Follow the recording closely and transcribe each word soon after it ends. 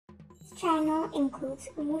channel includes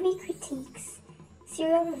movie critiques,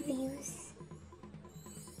 serial reviews,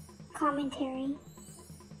 commentary,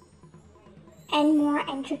 and more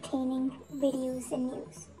entertaining videos and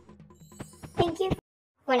news. Thank you.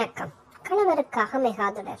 வணக்கம். கணவருக்காக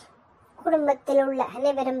மெகாதொடர். குடும்பத்தில் உள்ள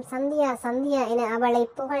அனைவரும் சந்தியா சந்தியா என அவளை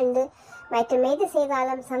புகழ்ந்து மற்றும் எது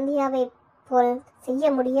செய்தாலும் சந்தியாவை போல்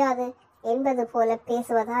செய்ய முடியாது என்பது போல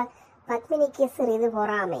பேசுவதால் பத்மினிக்கு சிறிது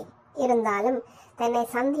பொறாமை. இருந்தாலும் தன்னை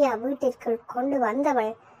சந்தியா வீட்டிற்குள் கொண்டு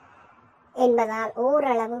வந்தவள் என்பதால்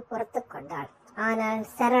ஓரளவு பொறுத்து கொண்டாள். ஆனால்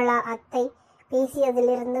சரளா அத்தை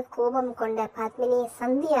பேசியதிலிருந்து கோபம் கொண்ட பத்மினி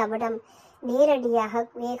சந்தியாவிடம் நேரடியாக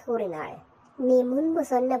கூறினாள். நீ முன்பு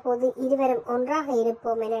சொன்னபோது இருவரும் ஒன்றாக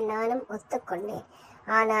இருப்போம் என நானும் ஒத்துக்கொண்டேன்.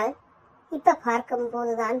 ஆனால் இப்ப பார்க்கும்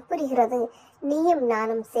போதுதான் புரிகிறது, நீயும்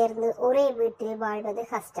நானும் சேர்ந்து ஒரே வீட்டில் வாழ்வது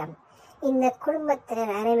கஷ்டம். இந்த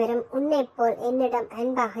குடும்பத்தினர் அனைவரும் உன்னை போல் என்னிடம்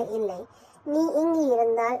அன்பாக இல்லை. நீ இங்கு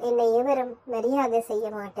இருந்தால் என்னை எவரும் மரியாதை செய்ய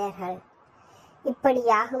மாட்டார்கள்.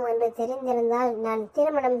 இப்படியாகும் என்று தெரிந்திருந்தால் நான்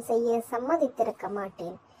திருமணம் செய்ய சம்மதித்திருக்க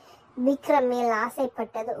மாட்டேன். விக்ரம் மேல்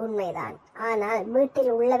ஆசைப்பட்டது உண்மைதான். ஆனால்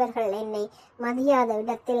வீட்டில் உள்ளவர்கள் என்னை மதியாத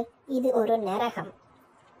இடத்தில் இது ஒரு நரகம்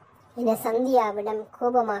என சந்தியாவிடம்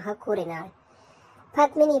கோபமாக கூறினாள்.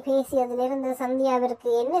 பத்மினி பேசியதிலிருந்து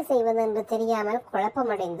சந்தியாவிற்கு என்ன செய்வது என்று தெரியாமல்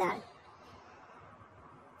குழப்பமடைந்தாள்.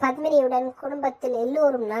 பத்மினியுடன் குடும்பத்தில்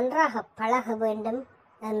எல்லோரும் நன்றாக பழக வேண்டும்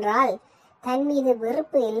என்றால் தன் மீது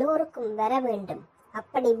வெறுப்பு எல்லோருக்கும் வர வேண்டும்.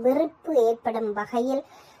 அப்படி வெறுப்பு ஏற்படும் வகையில்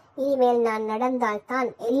இனிமேல் நான் நடந்தால் தான்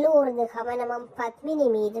எல்லோரது கவனமும் பத்மினி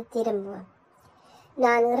மீது திரும்பும்.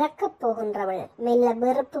 நான் இறக்கப் போகின்றவள். மெல்ல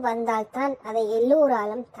வெறுப்பு வந்தால்தான் அதை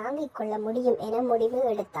எல்லோராலும் தாங்கிக் கொள்ள முடியும் என முடிவு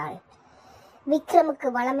எடுத்தாள். விக்ரமுக்கு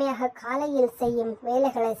வளமையாக காலையில் செய்யும்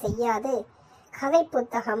வேலைகளை செய்யாது கதை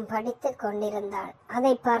புத்தகம் படித்துக் கொண்டிருந்தாள்.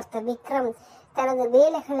 அதை பார்த்த விக்ரம் தனது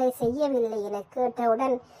வேலைகளை செய்யவில்லை என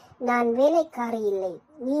கேட்டவுடன், நான் வேலைக்காரி இல்லை,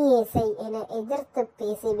 நீயே செய் என எதிர்த்து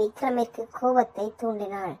பேசி விக்ரமிற்கு கோபத்தை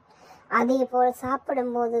தூண்டினாள். அதேபோல்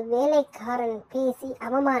சாப்பிடும்போது வேலைக்காரன் பேசி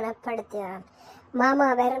அவமானப்படுத்தினான். மாமா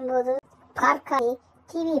வரும்போது பார்க்காய்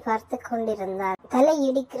டிவி பார்த்து கொண்டிருந்தார். தலை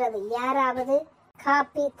இடிக்கிறது, யாராவது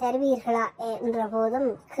காப்பி தருவீர்களா என்ற போதும்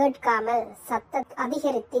கேட்காமல் சத்த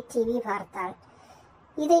அதிகரித்து டிவி பார்த்தாள்.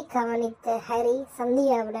 இதை கவனித்த ஹரி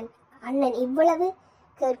சந்தியாவுடன், அண்ணன் இவ்வளவு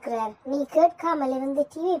கேட்கிறார், நீ கேட்காமல் இருந்து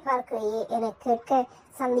டிவி பார்க்கிறையே என கேட்க,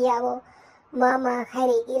 சந்தியாவோ மாமா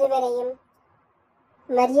ஹரி இருவரையும்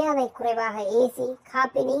மரியாதை குறைவாக ஏசி,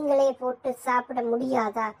 காப்பி நீங்களே போட்டு சாப்பிட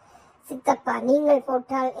முடியாதா? சித்தப்பா நீங்கள்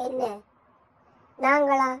போட்டால் என்ன,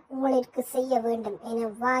 நாங்களா உங்களுக்கு செய்ய வேண்டும் என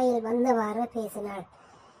வாயில் வந்தவாறு பேசினாள்.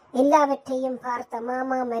 எல்லாவற்றையும் பார்த்த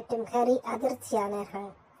மாமா மற்றும் ஹரி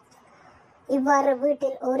அதிர்ச்சியானார்கள். இவ்வாறு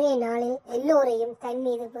வீட்டில் ஒரே நாளில் எல்லோரையும் தன்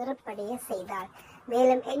மீது வெறுப்படைய செய்தாள்.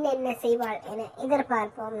 மேலும் என்னென்ன செய்வாள் என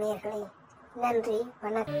எதிர்பார்ப்போம் நேயர்களே. நன்றி,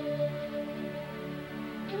 வணக்கம்.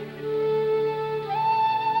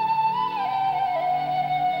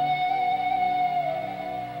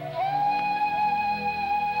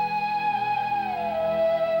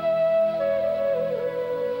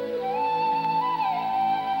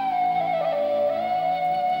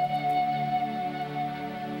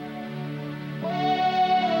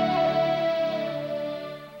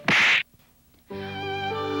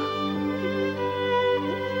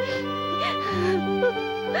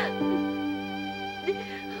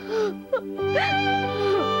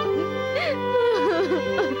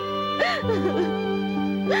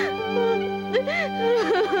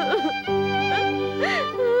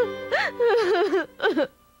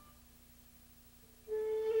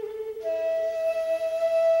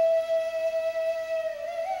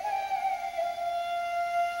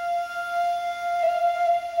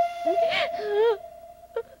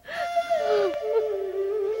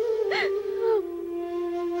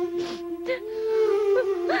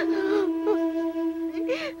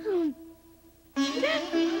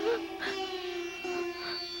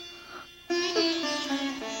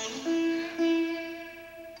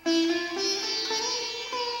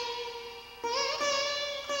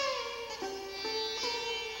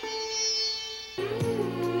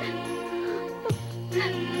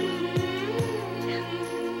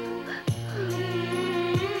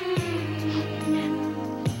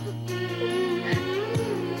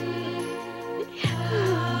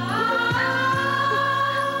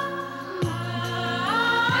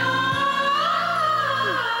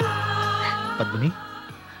 பத்மினி,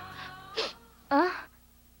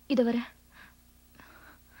 இது வர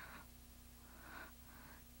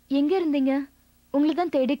எங்க இருந்தீங்க? உங்களை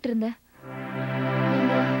தான் தேடிட்டு இருந்தேன்.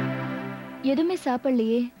 எதுவுமே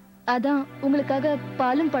சாப்பிடலையே, அதான் உங்களுக்காக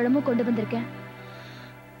பாலும் பழமும் கொண்டு வந்திருக்கேன்.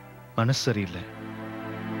 மனசு சரியில்லை.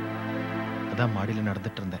 அதான் மாடியில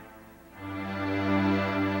நடந்துட்டு இருந்தேன்.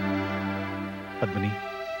 Padmini,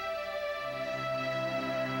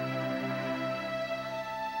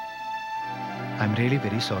 I am really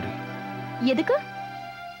very sorry. எதுக்கு?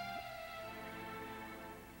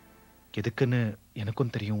 எதுக்குன்னு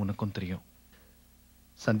எனக்கும் தெரியும், உனக்கும் தெரியும்.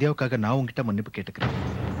 சந்தியாவுக்காக நான் உங்ககிட்ட மன்னிப்பு கேட்டுக்கிறேன்.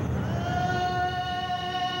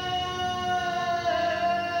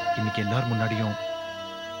 இன்னைக்கு எல்லாரும் முன்னாடியும்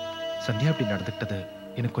சந்தியா அப்படி நடந்துக்கிட்டது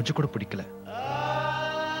எனக்கு கொஞ்சம் கூட பிடிக்கல.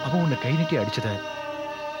 அவன் உன்னை கை நீட்டி அடிச்சத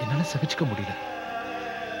என்னால சகிச்சுக்க முடியல.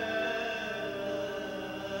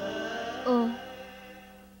 ஓ,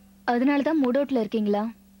 அதனாலதான் மூட் அவுட்ல இருக்கீங்களா?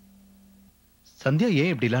 சந்தியா ஏன்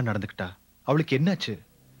இப்படி எல்லாம் நடந்துக்கிட்டா? அவளுக்கு என்னாச்சு?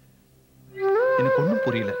 எனக்கு ஒண்ணும்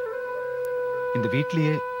புரியல. இந்த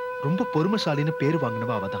வீட்லயே ரொம்ப பொறுமைசாலின்னு பேரு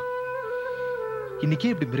வாங்கினவ அவதான்.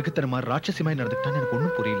 இன்னைக்கே இப்படி மிருகத்தனமா ராட்சசியமாய் நடந்துக்கிட்டான்னு எனக்கு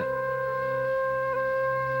ஒண்ணும் புரியல.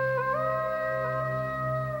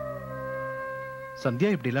 சந்தியா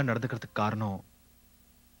இப்படி எல்லாம் நடந்துக்கிறதுக்கு காரணம்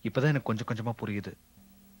இப்பதான் எனக்கு கொஞ்சம் கொஞ்சமா புரியுது.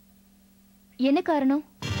 என்ன காரணம்?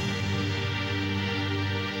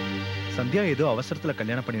 சந்தியா ஏதோ அவசரத்துல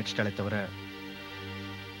கல்யாணம் பண்ணி வச்சுட்டாலே தவிர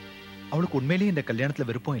அவளுக்கு உண்மையிலேயே இந்த கல்யாணத்துல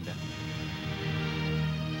விருப்பம் இல்லை.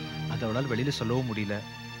 அதை அவளால் வெளியில சொல்லவும் முடியல,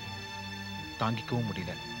 தாங்கிக்கவும்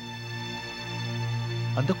முடியல.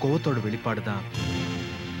 அந்த கோவத்தோட வெளிப்பாடுதான்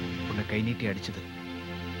உன்னை கை நீட்டி அடிச்சது.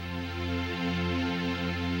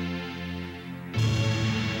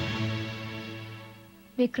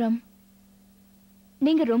 விக்ரம்,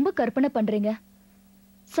 நீங்க ரொம்ப கற்பனை பண்றீங்க.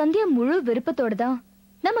 சந்தியா முழு விருப்பத்தோட தான்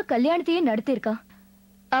நம்ம கல்யாணத்தையே நடத்திருக்கா.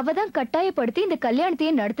 அவதான் கட்டாயப்படுத்தி இந்த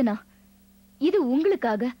கல்யாணத்தையே நடத்தினா. இது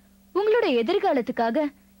உங்களுக்காக, உங்களோட எதிர்காலத்துக்காக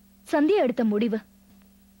சந்தியா எடுத்த முடிவு.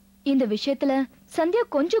 இந்த விஷயத்துல சந்தியா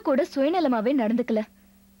கொஞ்சம் கூட சுயநலமாவே நடந்துக்கல.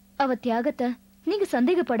 அவ தியாகத்தை நீங்க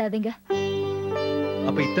சந்தேகப்படாதீங்க.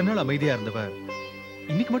 அப்ப இத்தனை நாள் அமைதியா இருந்தவ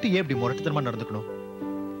இன்னைக்கு மட்டும் ஏன் இப்படி முரட்டுத்தனமா நடந்துக்கணும்?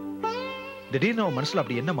 திடீர்னு அவன் மனசுல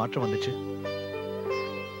அப்படி என்ன மாற்றம் வந்துச்சு?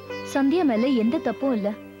 சந்தியா மேல எந்த தப்பும் இல்ல.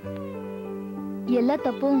 எல்லா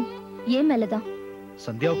தப்பும் ஏன் மேலதான்.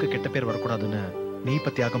 சந்தியாவுக்கு கெட்ட பேர் வரக்கூடாதுன்னு நீ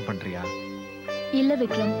இப்ப தியாகம் பண்றியா? இல்ல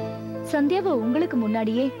விக்ரம், சந்தியாவை உங்களுக்கு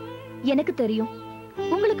முன்னாடியே எனக்கு தெரியும்.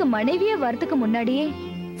 உங்களுக்கு மனைவியே வரதுக்கு முன்னாடியே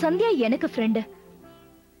சந்தியா எனக்கு ஃப்ரெண்டு.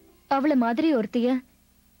 அவள மாதிரி ஒருத்தைய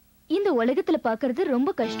இந்த உலகத்துல பாக்குறது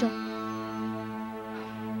ரொம்ப கஷ்டம்.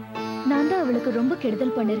 நான் தான் அவளுக்கு ரொம்ப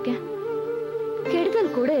கெடுதல் பண்ணிருக்கேன்.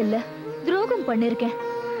 கெடுதல் கூட இல்ல, துரோகம் பண்ணிருக்கேன்.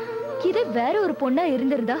 இது வேற ஒரு பொண்ணா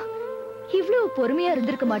இருந்திருந்தா இவ்வளவு பொறுமையா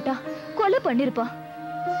இருந்திருக்க மாட்டா, கொலை பண்ணிருப்பா.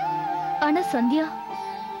 ஆனா சந்தியா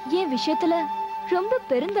என் விஷயத்துல ரொம்ப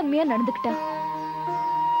பெருந்தன்மையா நடந்துக்கிட்டா.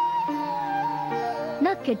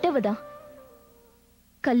 நான் கெட்டவதான்.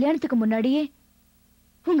 கல்யாணத்துக்கு முன்னாடியே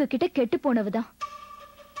உங்ககிட்ட கெட்டு போனவதான்.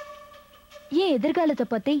 என் எதிர்காலத்தை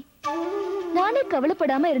பத்தி நானே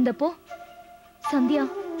கவலைப்படாம இருந்தப்போ சந்தியா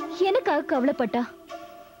எனக்காக கவலைப்பட்டா.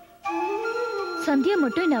 சந்தியா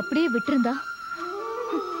மட்டும் என்ன அப்படியே விட்டிருந்தா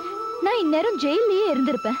நான் இந்நேரம் ஜெயிலேயே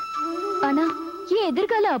இருந்திருப்பேன். ஆனா என்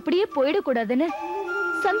எதிர்காலம் அப்படியே போயிடக்கூடாதுன்னு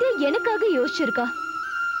சந்தியா எனக்காக யோசிச்சிருக்கா.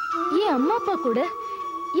 என் அம்மா அப்பா கூட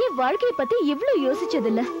என் வாழ்க்கையை பத்தி இவ்வளவு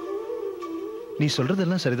யோசிச்சதில்ல. நீ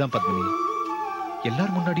சொல்றதெல்லாம் சரிதான் பத்மினி.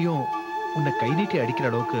 எல்லார் முன்னாடியும் உன்னை கை நீட்டி அடிக்கிற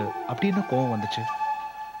அளவுக்கு அப்படி என்ன கோவம் வந்துச்சு?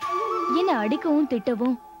 என்ன அடிக்கவும்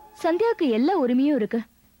திட்டவும் சந்தியாவுக்கு எல்லா உரிமையும் இருக்கு.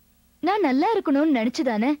 நான் நல்லா இருக்கணும்னு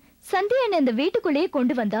நினைச்சுதானே சந்தியா என்ன இந்த வீட்டுக்குள்ளேயே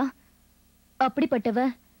கொண்டு வந்தா. அப்படிப்பட்டவ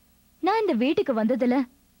நான் இந்த வீட்டுக்கு வந்ததுல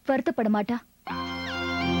வருத்தப்பட மாட்டா.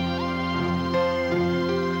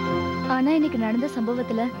 ஆனா இன்னைக்கு நடந்த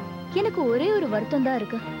சம்பவத்துல எனக்கு ஒரே ஒரு வருத்தம் தான்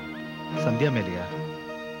இருக்கு. சந்தியா மேலையா?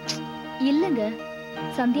 இல்லங்க,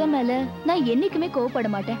 சந்தியா மேல நான் என்னைக்குமே கோவப்பட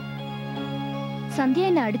மாட்டேன். சந்தியா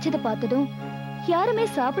என்ன அடிச்சத பார்த்ததும் யாருமே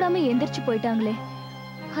சாப்பிடாம எந்திரிச்சு போயிட்டாங்களே,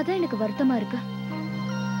 அதான் எனக்கு வருத்தமா இருக்கு.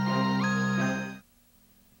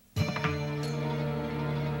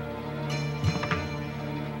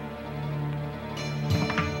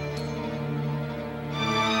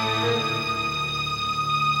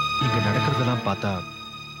 இங்க நடக்கிறதெல்லாம் பார்த்தா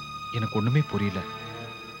எனக்கு ஒண்ணுமே புரியல.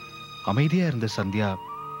 அமைதியா இருந்த சந்தியா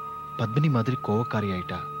பத்மினி மாதிரி கோவக்காரி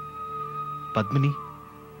ஆயிட்டா. பத்மினி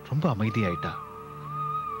ரொம்ப அமைதியாயிட்டா.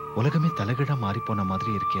 உலகமே தலைகீழா மாறி போன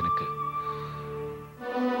மாதிரி இருக்கு எனக்கு.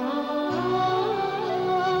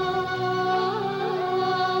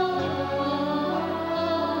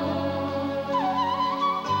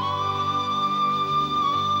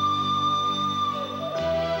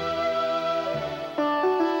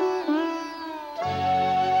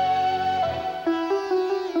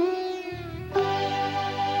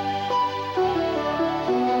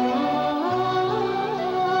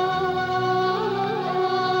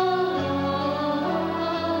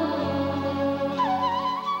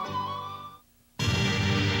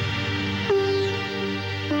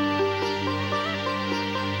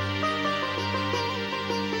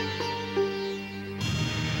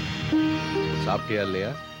 சாப்பிட்டியா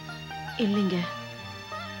இல்லையா? இல்லைங்க.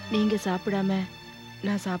 நீங்க சாப்பிடாம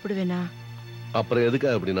நான் சாப்பிடுவேனா? அப்புறம்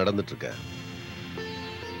எதுக்காக இப்படி நடந்துட்டு இருக்க?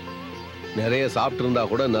 நிறைய சாப்பிட்டு இருந்தா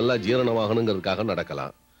கூட நல்லா ஜீரணமாகணுங்கிறதுக்காக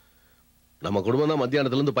நடக்கலாம். நம்ம குடும்பம் தான்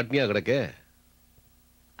மத்தியானத்துல இருந்து பட்னியா கிடக்க.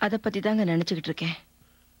 அத பத்தி தாங்க நினைச்சுக்கிட்டு இருக்கேன்.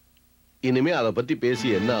 இனிமே அதை பத்தி பேசி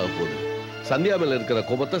என்ன ஆக போகுது? சந்தியா மேல இருக்கிற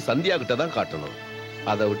கோபத்தை சந்தியா கிட்ட தான் காட்டணும்.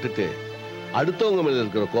 அதை விட்டுட்டு அடுத்தவங்க மேல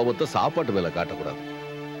இருக்கிற கோபத்தை சாப்பாட்டு மேல காட்டக்கூடாது.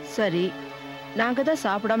 சரி, நாங்க தான்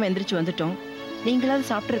சாப்பிடாம எந்திரிச்சு வந்துட்டோம். நீங்களாவது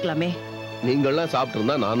சாப்பிட்டு இருக்கலாமே. நீங்களாம் சாப்பிட்டு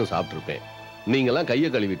இருந்தா நானும் சாப்பிட்டு இருப்பேன். நீங்களாம் கையை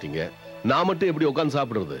கழுவிட்டீங்க, நான் மட்டும் எப்படி உட்காந்து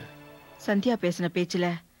சாப்பிடுறது? சந்தியா பேசின பேச்சுல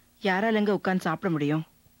யாராலங்க உட்கார்ந்து சாப்பிட முடியும்?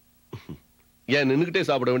 ஏன் நின்னுகிட்டே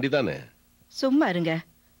சாப்பிட வேண்டியதானே? சும்மா இருங்க.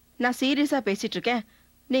 நான் சீரியஸா பேசிட்டு இருக்கேன்,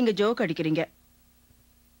 நீங்க ஜோக் அடிக்கிறீங்க.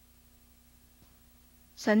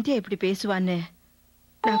 சந்தியா இப்படி பேசுவான்னு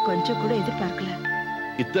நான் கொஞ்சம் கூட எதிர்பார்க்கல.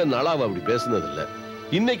 இத்தனை நாளா அவ அப்படி பேசுனது இல்ல.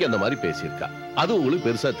 இன்னைக்கு அந்த மாதிரி பேசியிருக்கா. அது உங்களுக்கு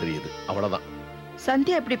பெருசா தெரியுது, அவ்வளவுதான்.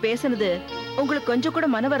 சந்தியா இப்படி பேசுனது உங்களுக்கு கொஞ்சம் கூட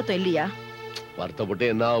மன வருத்தம் இல்லையா? வருத்தப்பட்டு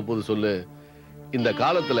என்ன ஆக போகுது சொல்லு? இந்த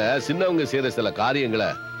காலத்துல சின்னவங்க செய்யற சில காரியங்களை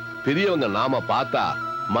பெரியவங்க நாம பார்த்தா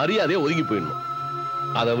மரியாதையை ஒதுங்கி போயிடணும்.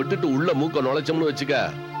 அதை விட்டுட்டு உள்ள மூக்க நுழைச்சோம்னு வச்சுக்க,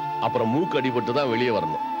 அப்புறம் மூக்கு அடிபட்டு தான் வெளியே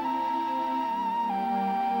வரணும்.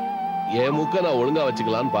 என் மூக்க நான் ஒழுங்கா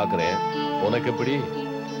வச்சுக்கலான்னு பாக்குறேன். உனக்கு எப்படி?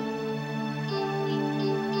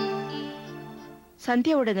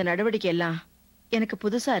 சந்தியாவோட இந்த நடவடிக்கை எல்லாம் எனக்கு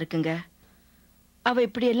புதுசா இருக்குங்க. அவ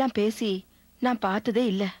இப்படி எல்லாம் பேசி நான் பார்த்ததே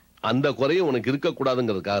இல்ல. அந்த குறையும் உனக்கு இருக்க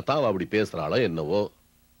கூடாதுங்கிறதுக்காகத்தான் அவ அப்படி பேசுறாளோ என்னவோ.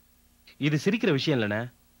 இது சிரிக்கிற விஷயம் இல்லைண்ணே,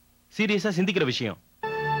 சீரியஸா சிந்திக்கிற விஷயம்.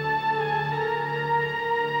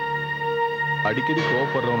 அடிக்கடி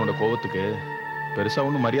கோவப்படுறவனோட கோவத்துக்கு பெருசா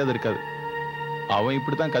ஒன்றும் மரியாதை இருக்காது. அவன்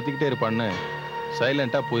இப்படித்தான் கத்திக்கிட்டே இருப்பான்னு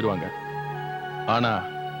சைலண்டா போயிடுவாங்க. ஆனா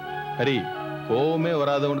ஹரி, கோவமே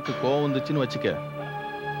வராதவனுக்கு கோவம் வந்துச்சுன்னு வச்சுக்க,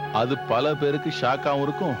 அது பல பேருக்கு ஷாக்காவும்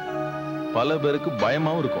இருக்கும், பல பேருக்கு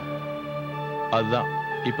பயமாவும் இருக்கும். அதுதான்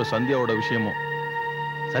இப்ப சந்தியாவோட விஷயமும்.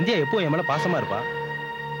 சந்தியா எப்போ என் மேல பாசமா இருப்பா,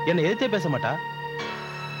 என்னை எதிர்த்தே பேச மாட்டா.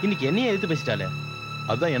 இன்னைக்கு என்னையே எதிர்த்து பேசிட்டாலே,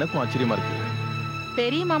 அதுதான் எனக்கும் ஆச்சரியமா இருக்கு.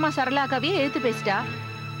 பெரிய மாமா சரளாக்காவே எழுத்து பேசிட்டா,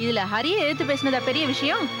 இதுல ஹரிய எழுத்து பேசினதா பெரிய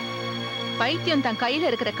விஷயம்? பைத்தியம் தன் கையில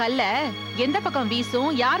இருக்கிற கல்ல எந்த பக்கம்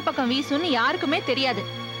வீசும், யார் பக்கம் வீசும்னு யாருக்குமே தெரியாது.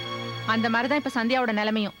 அந்த மாதிரிதான் இப்ப சந்தியாவோட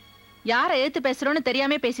நிலைமையும். யார எழுத்து பேசுறோன்னு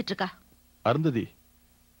தெரியாம பேசிட்டு இருக்கா. அருந்ததி,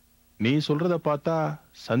 நீ சொல்றத பார்த்தா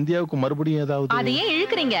சந்தியாவுக்கு மறுபடியும் ஏதாவது... அதையே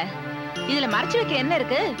இழுக்குறீங்க. இதுல மறைச்சு வைக்க என்ன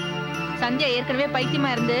இருக்கு? சந்தியா ஏற்கனவே பைத்தியமா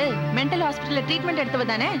இருந்து மென்டல் ஹாஸ்பிட்டல்ல ட்ரீட்மெண்ட்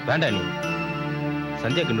எடுத்தவதானே. வேண்டாம், நீ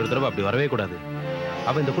சந்தியாக்கு இன்னொரு தடவை அப்படி வரவே கூடாது.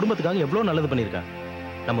 அவ இந்த குடும்பத்துக்காக எவ்வளவு நல்லது பண்ணிருக்கா.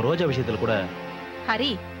 நம்ம ரோஜா விஷயத்துல கூட.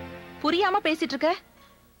 ஹரி, புரியாம பேசிட்டு இருக்க.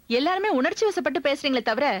 எல்லாருமே உணர்ச்சி வசப்பட்டு பேசுறீங்களே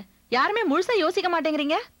தவிர யாருமே முழுசா யோசிக்க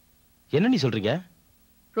மாட்டேங்கிறீங்க. என்ன நீ சொல்றீங்க?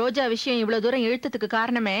 ரோஜா விஷயம் இவ்வளவு தூரம் இழுத்ததுக்கு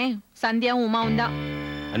காரணமே சந்தியாவும் உமாவும் தான்.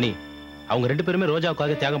 அண்ணி, அவங்க ரெண்டு பேருமே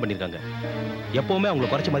ரோஜாவுக்காக தியாகம் பண்ணிருக்காங்க. எப்பவுமே அவங்களை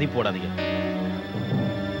குறைச்சு மதிப்பு போடாதீங்க.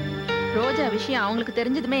 ரோஜா விஷயம் அவங்களுக்கு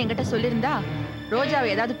தெரிஞ்சதுமே என்கிட்ட சொல்லியிருந்தா ரோஜாவை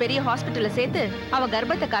ஏதாவது பெரிய ஹாஸ்பிட்டல்ல சேர்த்து அவ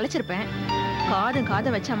கர்ப்பத்தை கலைச்சிருப்பேன்.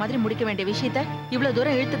 காதம் வச்ச மாதிரி முடிக்க வேண்டிய விஷயத்த இவ்வளவு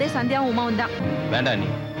தூரம் இழுத்ததே சந்தியாவும் உமாவும் தான். வேண்டாம் அண்ணி,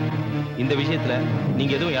 இந்த விஷயத்துல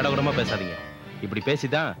நீங்க எதுவும் இடகுடமா பேசாதீங்க. இப்படி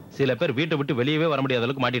பேசிதான் சில பேர் வீட்டை விட்டு வெளியவே வர முடியாத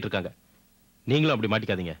அளவுக்கு மாட்டிட்டு இருக்காங்க. நீங்களும் அப்படி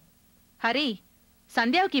மாட்டிக்காதீங்க. ஹரி,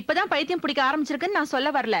 சந்தியாவுக்கு இப்பதான் பைத்தியம் பிடிக்க ஆரம்பிச்சிருக்குன்னு நான் சொல்ல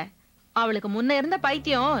வரல. அவளுக்கு முன்ன இருந்த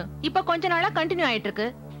பைத்தியம் இப்ப கொஞ்ச நாளா கண்டினியூ ஆயிட்டு இருக்கு.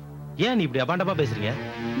 ஏன் நீ இப்படி அபாண்டமா பேசுறீங்க?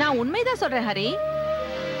 நான் உண்மைதான் சொல்றேன் ஹரி.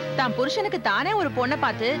 தான் புருஷனுக்கு தானே ஒரு பொண்ணை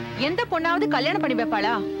பார்த்து எந்த பொண்ணாவது கல்யாணம் பண்ணி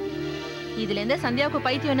வைப்பாளா? இதுல இருந்து சந்தியாவுக்கு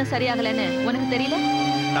பைத்தியம் என்ன சரியாகலன்னு உனக்கு தெரியல?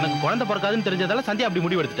 தனக்கு குழந்தை பிறக்காதுன்னு தெரிஞ்சதால சந்தியா அப்படி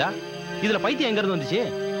முடிவு எடுத்துட்டா. இதுல பைத்தியம் எங்க இருந்து வந்துச்சு?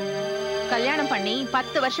 கல்யாணம் பண்ணி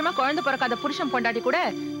 10 வருஷமா குழந்தை பிறக்காத புருஷன் பொண்டாட்டி கூட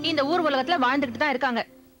இந்த ஊர் உலகத்துல வாழ்ந்துகிட்டு தான் இருக்காங்க.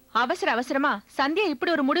 அவசரமா சந்தியா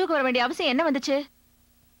இப்படி ஒரு முடிவுக்கு வர வேண்டிய அவசியம் என்ன வந்துச்சு?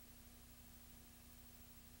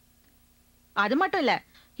 அது மட்டும் இல்ல,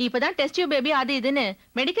 இப்பதான் டெஸ்ட் டியூப் பேபி அது இதுன்னு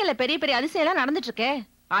மெடிக்கல்ல பெரிய பெரிய அதிசயம் எல்லாம் நடந்துட்டு இருக்கே.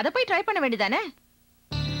 அத போய் ட்ரை பண்ண வேண்டியதானே?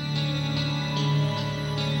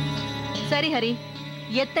 சரி ஹரி,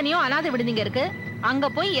 எத்தனையோ அனாதை விடுதிங்க இருக்கு. அங்க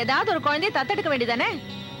போய் ஏதாவது ஒரு குழந்தைய தத்தெடுக்க வேண்டியதானே?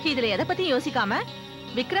 இதுல எதை பத்தி யோசிக்காம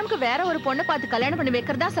விக்ரம்க்கு வேற ஒரு பொண்ணை பார்த்து கல்யாணம் பண்ணி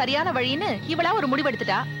வைக்கிறதா சரியான வழின்னு இவளா ஒரு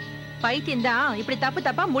முடிவெடுத்துட்டா. பைத்தியம் தான் இப்படி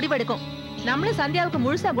தப்பா முடிவெடுக்கும். நம்மளும் சந்தியாவுக்கு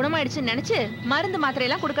முழுசா குணமாயிடுச்சுன்னு நினைச்சு மருந்து மாத்திரை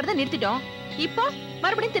எல்லாம் கொடுக்கறத நிறுத்திட்டோம். இப்போ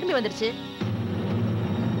மறுபடியும் திரும்பி வந்துருச்சு.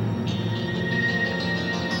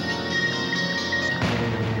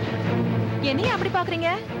 என்னைய அப்படி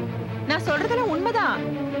பாக்குறீங்க? நான் சொல்றதெல்லாம் உண்மைதான்.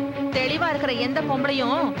 தெளிவா இருக்கிற எந்த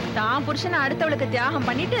பொம்பளையும் தான் புருஷனை அடுத்தவளுக்கு தியாகம்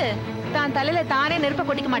பண்ணிட்டு தான் தலையில தானே நெருப்ப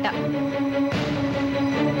கொட்டிக்க மாட்டா.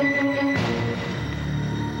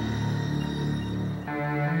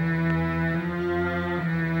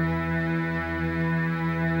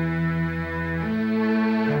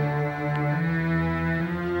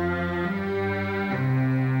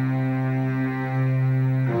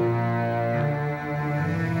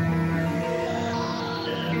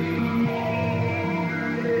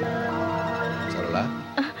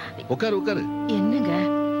 உட்காரு உட்காரு. என்னங்க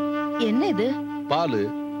என்ன இது? பாலு.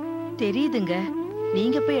 தெரியுதுங்க,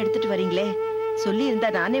 நீங்க போய் எடுத்துட்டு வரீங்களே. சொல்லி இருந்தா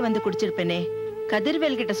நானே வந்து குடிச்சிருப்பேனே.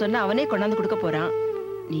 கதிர்வேல் கிட்ட சொன்னா அவனே கொண்டாந்து கொடுக்க போறான்.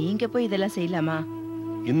 நீங்க போய் இதெல்லாம் செய்யலாமா?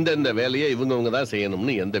 இந்த வேலையை இவங்க தான்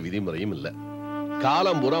செய்யணும்னு எந்த விதிமுறையும் இல்ல.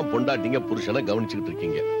 காலம் பூரா பொண்டாட்டிங்க புருஷனை கவனிச்சுக்கிட்டு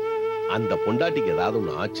இருக்கீங்க. அந்த பொண்டாட்டிக்கு ஏதாவது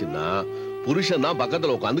ஒண்ணு ஆச்சுன்னா புருஷன் தான்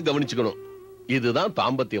பக்கத்துல உட்காந்து கவனிச்சுக்கணும். இதுதான்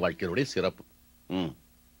தாம்பத்திய வாழ்க்கையினுடைய சிறப்பு.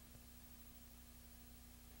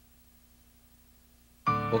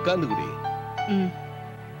 உட்காந்து குடி.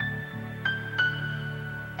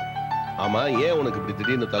 ஆமா, ஏன் உனக்கு இப்படி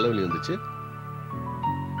திடீர்னு தலைவலி வந்துச்சு?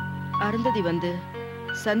 அருந்ததி வந்து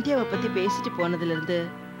சந்தியாவை பத்தி பேசிட்டு போனதுல இருந்து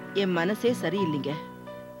என் மனசே சரியில்லைங்க.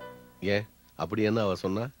 ஏன் அப்படி என்ன அவ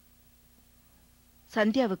சொன்னா?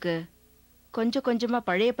 சந்தியாவுக்கு கொஞ்சம் கொஞ்சமா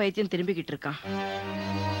பழைய பைத்தியம் திரும்பிக்கிட்டு இருக்கான்.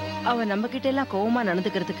 அவ நம்ம கிட்ட எல்லாம் கோவமா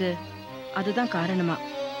நடந்துக்கிறதுக்கு அதுதான் காரணமா.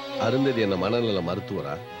 அருந்ததி என்ன மனநல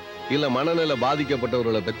மருத்துவரா இல்ல மனநல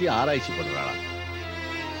பாதிக்கப்பட்டவர்களை பத்தி ஆராய்ச்சி பண்றாளா?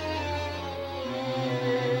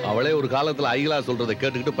 அவளே ஒரு காலத்துல ஐலா சொல்றதை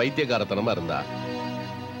கேட்டுக்கிட்டு பைத்தியக்காரத்தனமா இருந்தா.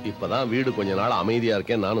 இப்பதான் வீடு கொஞ்ச நாள் அமைதியா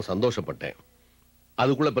இருக்கேன், நானும் சந்தோஷப்பட்டேன்.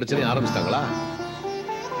 அதுக்குள்ள பிரச்சனை ஆரம்பிச்சிட்டாங்களா?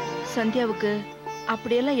 சந்தியாவுக்கு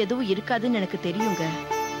அப்படியெல்லாம் எதுவும் இருக்காதுன்னு எனக்கு தெரியுங்க.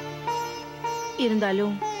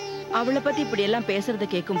 இருந்தாலும் அவளை பத்தி இப்படி எல்லாம் பேசுறத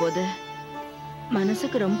கேட்கும் போது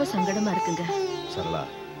மனசுக்கு ரொம்ப சங்கடமா இருக்குங்க. சரளா,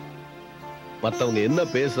 மத்தவங்க என்ன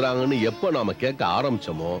பேசுறாங்கன்னு எப்ப நாம கேட்க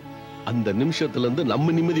ஆரம்பிச்சோமோ அந்த நிமிஷத்துல இருந்து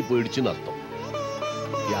நம்ம நிம்மதி போயிடுச்சுன்னு அர்த்தம்.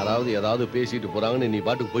 யாராவது ஏதாவது பேசிட்டு போறாங்கன்னு நீ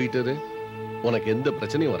பாட்டுக்கு போயிட்டு உனக்கு எந்த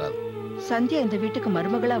பிரச்சனையும் வராது. சந்தியா இந்த வீட்டுக்கு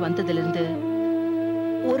மருமகளா வந்ததுல இருந்து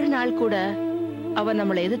ஒரு நாள் கூட அவ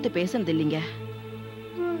நம்மளை எதிர்த்து பேசுனது இல்லைங்க.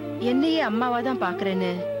 என்னையே அம்மாவா தான்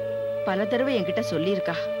பாக்குறேன்னு பல தடவை என்கிட்ட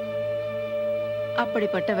சொல்லியிருக்கா.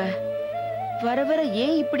 அப்படிப்பட்டவ வர வர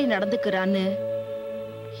ஏன் இப்படி நடந்துக்கிறான்னு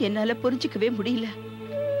என்னால புரிஞ்சுக்கவே முடியல.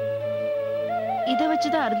 இத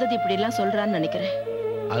வச்சுதான் அருந்ததி இப்படி எல்லாம் சொல்றான்னு நினைக்கிறேன்.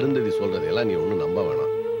 அருந்ததி சொல்றதெல்லாம் நீ ஒண்ணும் நம்ப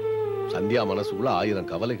வேணாம். சந்தியா மனசுக்குள்ள 1000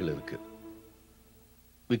 கவலைகள் இருக்கு.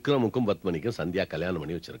 விக்ரமுக்கும் பத்மனிக்கும் சந்தியா கல்யாணம்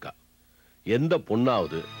பண்ணி வச்சிருக்கா. எந்த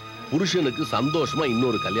பொண்ணாவது புருஷனுக்கு சந்தோஷமா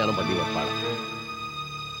இன்னொரு கல்யாணம் பண்ணி வைப்பாளா?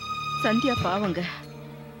 சந்தியா பாவங்க.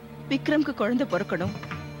 விக்ரம்க்கு குழந்தை பிறக்கணும்,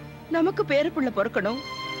 நமக்கு பேரப்புள்ள பிறக்கணும்,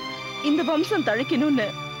 இந்த வம்சம் தழைக்கணும்னு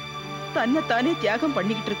தன்னைத்தானே தியாகம்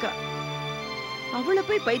பண்ணிக்கிட்டு இருக்கா. அவளை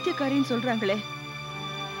போய் பைத்தியக்காரின்னு சொல்றாங்களே.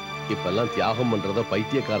 இப்பெல்லாம் தியாகம் பண்றத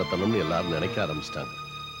பைத்தியக்காரத்தனம்னு எல்லாரும் நினைக்க ஆரம்பிச்சிட்டாங்க.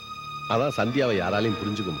 அதான் சந்தியாவை யாராலையும்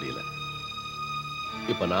புரிஞ்சுக்க முடியல.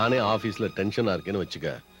 இப்ப நானே ஆபீஸ்ல டென்ஷனா இருக்கேன்னு வச்சுக்க,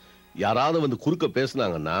 யாராவது வந்து குறுக்க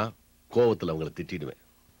பேசுனாங்கன்னா கோவத்துல அவங்களை திட்டிடுவேன்.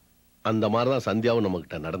 அந்த மாதிரிதான் சந்தியாவும் நம்ம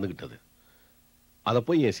கிட்ட நடந்துகிட்டது. அத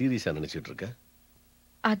போய் என் சீரியஸா நினைச்சிட்டு இருக்க?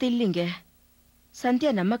 அது இல்லைங்க,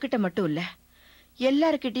 சந்தியா நம்ம கிட்ட மட்டும் இல்ல,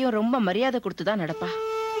 எல்லார்கிட்டயும் ரொம்ப மரியாதை கொடுத்துதான் நடப்பா.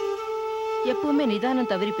 எப்பவுமே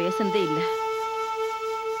நிதானம் தவறி பேசுனதே இல்ல.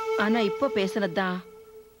 ஆனா இப்போ பேசுனதுதான்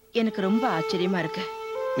எனக்கு ரொம்ப ஆச்சரியமா இருக்கு.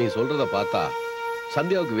 நீ சொல்றத பார்த்தா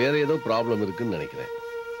சந்தியாவுக்கு வேற ஏதோ ப்ராப்ளம் இருக்குன்னு நினைக்கிறேன்.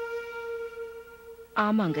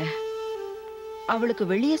 ஆமாங்க, அவளுக்கு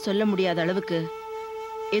வெளியே சொல்ல முடியாத அளவுக்கு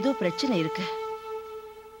ஏதோ பிரச்சனை இருக்கு.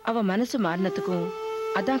 அவ மனசு மாறினதுக்கும்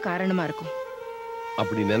அதான் காரணமா இருக்கும்.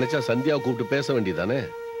 அப்படி நினைச்சா சந்தியாவை கூப்பிட்டு பேச வேண்டியதானே?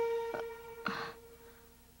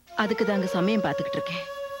 அதுக்கு தாங்க சமயம் பார்த்துக்கிட்டு இருக்கேன்.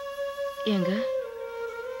 ஏங்க,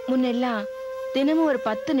 முன்னெல்லாம் தினமும் ஒரு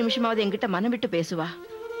 10 நிமிஷமாவது என்கிட்ட மனம் விட்டு பேசுவா.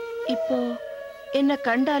 இப்போ என்ன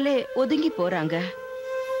கண்டாலே ஒதுங்கி போறாங்க.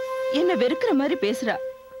 என்ன வெறுக்கிற மாதிரி பேசுறா.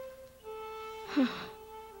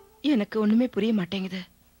 எனக்கு ஒண்ணுமே புரிய மாட்டேங்குது.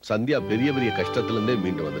 சந்தியா பெரிய பெரிய கஷ்டத்துல இருந்தே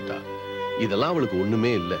மீண்டு வந்துட்டா. இதெல்லாம் அவளுக்கு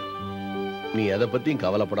ஒண்ணுமே இல்ல. நீ எதை பத்தியும்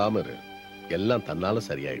கவலைப்படாம இரு, எல்லாம் தன்னால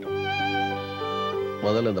சரியாயிடும்.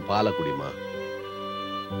 முதல்ல இந்த பாலை குடிமா.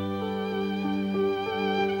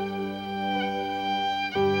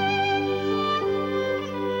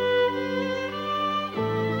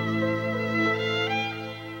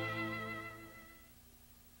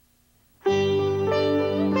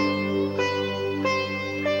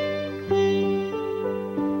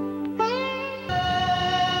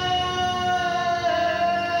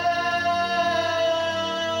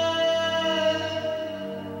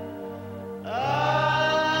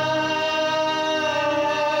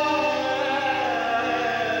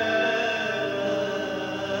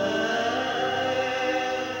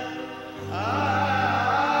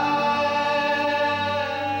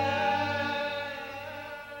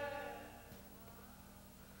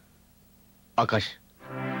 ஆகாஷ்,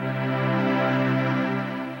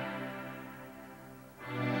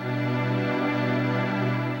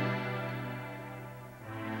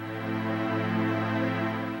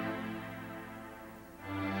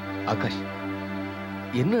 ஆகாஷ்,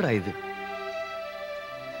 என்னடா இது?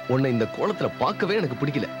 உன்னை இந்த கோலத்துல பார்க்கவே எனக்கு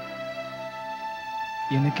பிடிக்கல.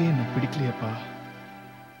 எனக்கே என்ன பிடிக்கலையப்பா.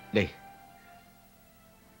 டேய்,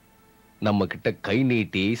 நம்ம கிட்ட கை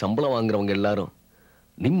நீட்டி சம்பளம் வாங்குறவங்க எல்லாரும்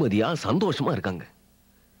நிம்மதியா சந்தோஷமா இருக்காங்க.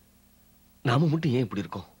 நாம மட்டும் ஏன் இப்படி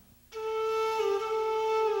இருக்கோம்?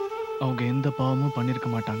 அவங்க எந்த பாவமும் பண்ணிருக்க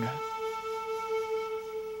மாட்டாங்க.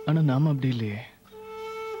 ஆனா நாம அப்படி இல்லையே.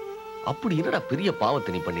 அப்படி என்னடா பெரிய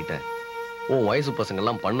பாவத்தை நீ பண்ணிட்ட? உன் வயசு பசங்க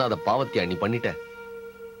எல்லாம் பண்ணாத பாவத்தையா நீ பண்ணிட்ட?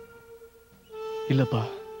 இல்லப்பா,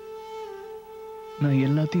 நான்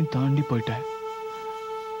எல்லாத்தையும் தாண்டி போயிட்டேன்.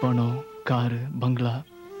 பணம், காரு, பங்களா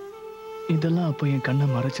இதெல்லாம் அப்ப என் கண்ணை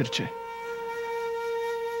மறைச்சிருச்சு.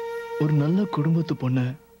 ஒரு நல்ல குடும்பத்து பொண்ணு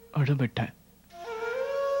அழவிட்டேன்.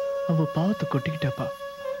 அவ பாவத்தை கொட்டிக்கிட்டப்பா,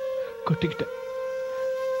 கொட்டிக்கிட்ட.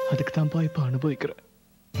 அதுக்கு தான்ப்பா இப்ப அனுபவிக்கிறேன்.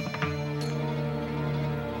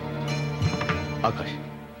 ஆகாஷ்,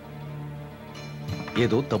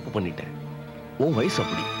 ஏதோ தப்பு பண்ணிட்ட. உன் வயசு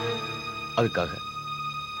அப்படி. அதுக்காக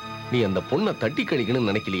நீ அந்த பொண்ணை தட்டி கழிக்கணும்னு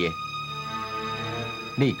நினைக்கலையே.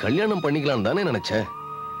 நீ கல்யாணம் பண்ணிக்கலாம் தானே நினைச்ச.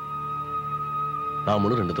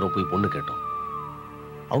 நாமளும் 2 தடவை போய் பொண்ணு கேட்டோம்.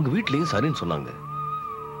 அவங்க வீட்லயும் சரின்னு சொன்னாங்க.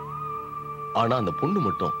 ஆனா அந்த பொண்ணு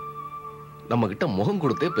மட்டும் நம்ம கிட்ட முகம்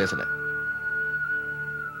கொடுத்தே பேசல.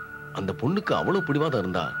 அந்த பொண்ணுக்கு அவ்வளவு பிடிவாதம்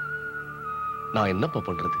இருந்தா நான் என்னப்பா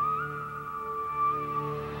பண்றது?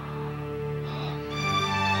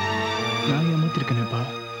 நான் ஏமாத்திருக்கேனேப்பா.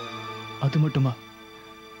 அது மட்டுமா,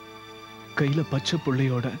 கையில பச்சை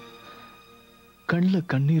புள்ளையோட கண்ணுல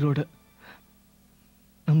கண்ணீரோட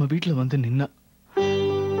நம்ம வீட்டுல வந்து நின்னா.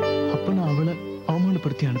 அப்ப நான் அவளை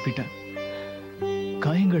அவமானப்படுத்தி அனுப்பிட்டேன்.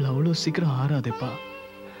 காயங்கள் அவ்வளவு சீக்கிரம் ஆறாதேப்பா.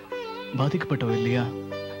 பாதிக்கப்பட்டவ இல்லையா,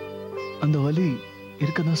 அந்த வலி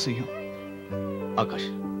இருக்கதான் செய்யும். ஆகாஷ்,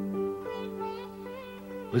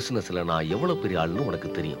 பிசினஸ்ல நான் எவ்வளவு பெரிய ஆளுன்னு உனக்கு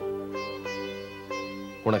தெரியும்.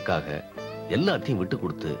 உனக்காக எல்லாத்தையும் விட்டு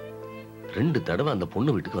கொடுத்து 2 தடவை அந்த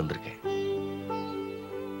பொண்ணு வீட்டுக்கு வந்திருக்கேன்.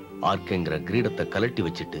 ஆர்க்கேங்கிற கிரீடத்தை கலட்டி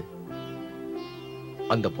வச்சுட்டு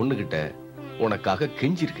அந்த பொண்ணு கிட்ட உனக்காக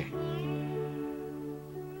கெஞ்சிருக்கேன்.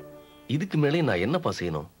 இதுக்கு மேலே நான் என்னப்பா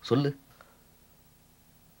செய்யணும் சொல்லு?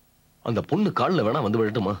 அந்த பொண்ணு காலில் வேணா வந்து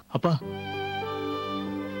விழட்டுமா? அப்பா.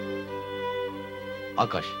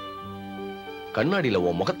 ஆகாஷ், கண்ணாடியில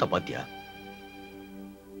உன் முகத்தை பாத்தியா?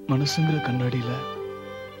 மனசுங்கிற கண்ணாடியில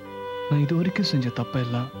நான் இது வரைக்கும் செஞ்ச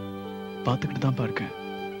தப்பெல்லாம் பார்த்துக்கிட்டு தான் இருக்கேன்.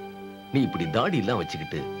 நீ இப்படி தாடி எல்லாம்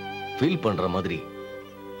வச்சுக்கிட்டு ஃபீல் பண்ற மாதிரி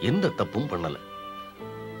எந்த தப்பும் பண்ணல.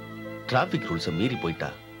 டிராபிக் ரூல்ஸை மீறி போயிட்டா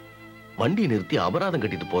வண்டியை நிறுத்தி அபராதம்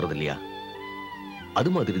கட்டிட்டு போறது இல்லையா? அது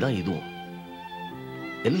மாதிரிதான் இதுவும்.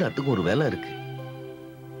 எல்லாத்துக்கும் ஒரு வேலை இருக்கு.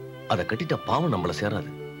 அதை கட்டிட்ட பாவம் நம்மள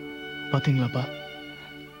சேராது. பாத்தீங்களாப்பா,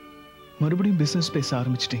 மறுபடியும் பிசினஸ் பேச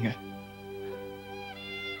ஆரம்பிச்சிட்டீங்க.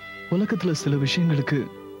 உலகத்துல சில விஷயங்களுக்கு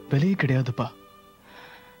விலையே கிடையாதுப்பா.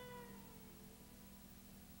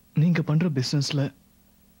 நீங்க பண்ற பிசினஸ்ல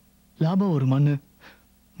லாபம் ஒரு மண்ணு,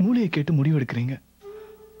 மூளையை கேட்டு முடிவெடுக்கிறீங்க.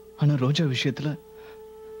 ஆனா ரோஜா விஷயத்துல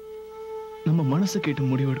நம்ம மனசை கேட்டு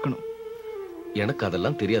முடிவெடுக்கணும். எனக்கு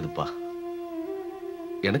அதெல்லாம் தெரியாதுப்பா.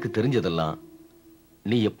 எனக்கு தெரிஞ்சதெல்லாம்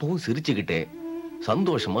நீ எப்பவும் சிரிச்சுக்கிட்டே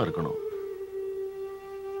சந்தோஷமா இருக்கணும்.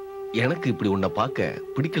 எனக்கு இப்படி உன்னை பார்க்க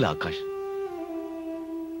பிடிக்கல ஆகாஷ்.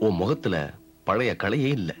 உன் முகத்துல பழைய கலையே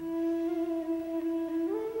இல்லை.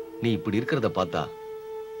 நீ இப்படி இருக்கிறத பார்த்தா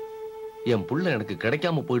என் புள்ள எனக்கு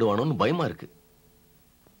கிடைக்காம போயிடுவானோன்னு பயமா இருக்கு.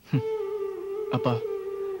 அப்பா,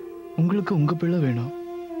 உங்களுக்கு உங்க பிள்ளை வேணும்,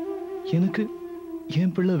 எனக்கு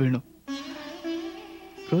என் பிள்ளை வேணும்.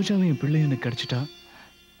 ரோஜாவை என் பிள்ளை எனக்கு கிடைச்சிட்டா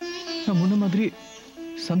நான் முன்ன மாதிரி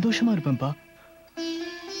சந்தோஷமா இருப்பேன்ப்பா.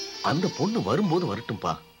 அந்த பொண்ணு வரும்போது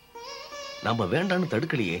வரட்டும்பா. நாம வேண்டான்னு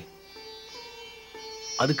தடுக்கலையே.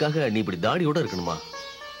 அதுக்காக நீ இப்படி தாடியோட இருக்கணுமா?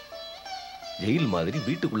 ஜெயில் மாதிரி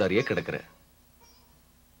வீட்டுக்குள்ளாரியே கிடக்குற.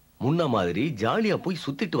 முன்ன மாதிரி ஜாலியா போய்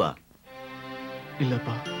சுத்திட்டு வா.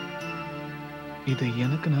 இல்லப்பா, இதை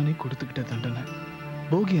எனக்கு நானே கொடுத்துக்கிட்ட தண்டனை.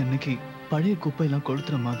 போகி அன்னைக்கு பழைய குப்பையெல்லாம்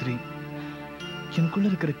கொளுத்துற மாதிரி எனக்குள்ள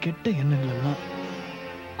இருக்கிற கெட்ட எண்ணங்கள் எல்லாம்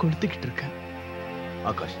கொளுத்திக்கிட்டு இருக்கேன்.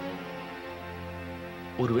 ஆகாஷ்,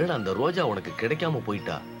 ஒருவேளை அந்த ரோஜா உனக்கு கிடைக்காம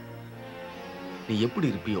போயிட்டா நீ எப்படி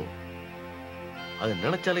இருப்பியோ அதை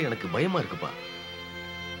நினைச்சாலே எனக்கு பயமா இருக்குப்பா.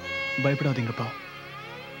 பயப்படாதீங்கப்பா,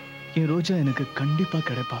 என் ரோஜா எனக்கு கண்டிப்பா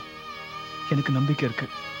கிடைப்பா. எனக்கு நம்பிக்கை இருக்கு.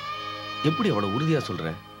 எப்படி அவ்வளவு உறுதியா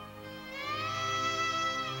சொல்ற?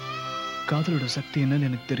 காதலோட சக்தி என்னன்னு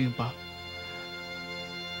எனக்கு தெரியும்பா.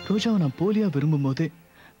 ரோஜாவை நான் போலியா விரும்பும் போதே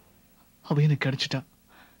அவ எனக்கு கிடைச்சிட்டா.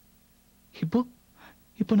 இப்போ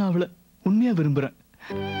நான் அவளை உண்மையா விரும்புறேன்.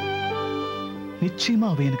 நிச்சயமா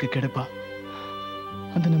அவ எனக்கு கிடைப்பா.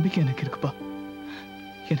 அந்த நம்பிக்கை எனக்கு இருக்குப்பா,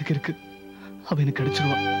 எனக்கு இருக்கு. அவ எனக்கு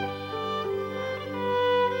கிடைச்சிருவா.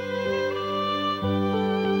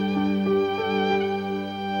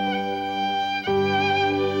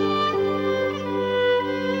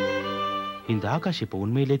 இந்த ஆகாஷ் இப்ப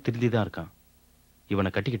உண்மையிலே திருந்திதான் இருக்கான். இவனை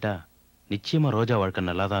கட்டிக்கிட்டா நிச்சயமா ரோஜா வாழ்க்கை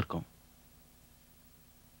நல்லாதான் இருக்கும்.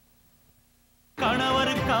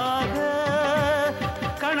 கணவருக்காக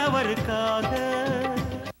கணவருக்காக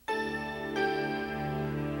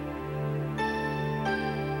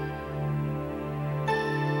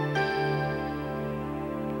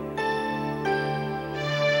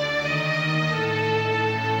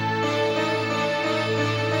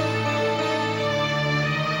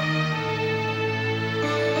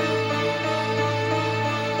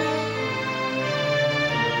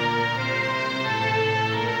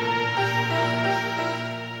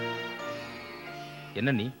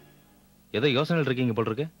என்ன நீ ஏதோ யோசனையில் இருக்கீங்க போல்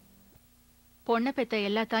இருக்கு. பொண்ணை பெத்த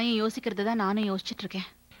எல்லா தாயும் யோசிக்கிறது தான் நானும் யோசிச்சுட்டு இருக்கேன்.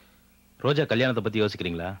 ரோஜா கல்யாணத்தை பத்தி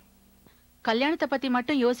யோசிக்கிறீங்களா? கல்யாணத்தை பத்தி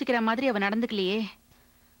மட்டும் யோசிக்கிற மாதிரி அவ நடந்துக்கலையே.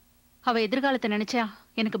 அவ எதிர்காலத்தை நினைச்சா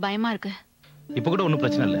எனக்கு பயமா இருக்கு. இப்ப கூட ஒன்றும்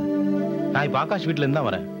பிரச்சனை இல்லை. நான் இப்ப ஆகாஷ் வீட்டுல இருந்து தான்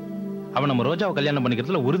வரேன். அவன் நம்ம ரோஜாவை கல்யாணம்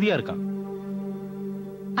பண்ணிக்கிறதுல உறுதியா இருக்கான்.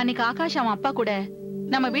 அன்னைக்கு ஆகாஷ் அவன் அப்பா கூட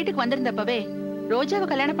நம்ம வீட்டுக்கு வந்திருந்தப்பவே ரோஜாவை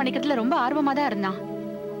கல்யாணம் பண்ணிக்கிறதுல ரொம்ப ஆர்வமா தான் இருந்தான்.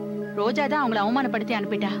 ரோஜா தான் அவங்களை அவமானப்படுத்தி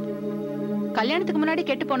அனுப்பிட்டா. கல்யாணத்துக்கு முன்னாடி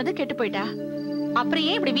கெட்டு போனது கெட்டு போயிட்டா. அப்புறம்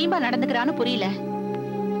ஏன் இப்படி வீம்பா நடந்துக்கிறான்னு புரியல.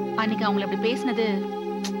 அன்னைக்கு அவங்களை அப்படி பேசினது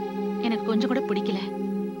எனக்கு கொஞ்சம் கூட பிடிக்கல.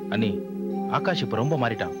 அண்ணி, ஆகாஷ் இப்ப ரொம்ப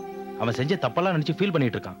மாறிட்டான். அவன் செஞ்ச தப்பெல்லாம் நினைச்சு ஃபீல்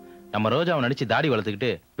பண்ணிட்டு இருக்கான். நம்ம ரோஜாவை நினைச்சு தாடி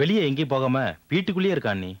வளர்த்துக்கிட்டு வெளியே எங்கேயும் போகாம வீட்டுக்குள்ளேயே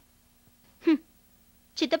இருக்கான். அண்ணி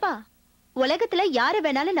சித்தப்பா, உலகத்துல யார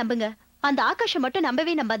வேணாலும் நம்புங்க, அந்த ஆகாஷ மட்டும்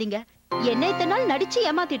நம்பவே நம்பாதீங்க. என்ன இத்தனை நாள் நடிச்சு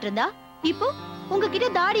ஏமாத்திட்டு இருந்தா, இப்போ உங்ககிட்ட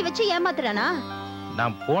தாடி வச்சு ஏமாத்துறானா?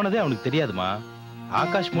 நான் போனதே அவனுக்கு தெரியாதுமா.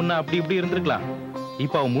 ஆகாஷ் முன்ன அப்படி இப்படி இருந்திருக்கலாம்.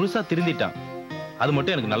 இப்ப அவன் முழுசா திருந்திட்டான். அது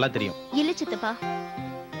மட்டும் எனக்கு நல்லா தெரியும். இல்ல சித்தப்பா,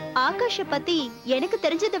 ஆகாஷ பத்தி எனக்கு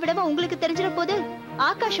தெரிஞ்சதை விடவா உங்களுக்கு தெரிஞ்சிட போது?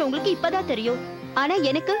 ஆகாஷ உங்களுக்கு இப்பதான் தெரியும். ஆனா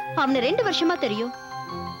எனக்கு அவனை 2 வருஷமா தெரியும்.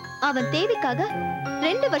 அவன் தேவைக்காக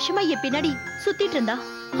 2 வருஷமா என் பின்னாடி சுத்திட்டு இருந்தா.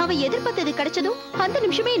 அவன் எதிர்பார்த்தது கிடைச்சதும் அந்த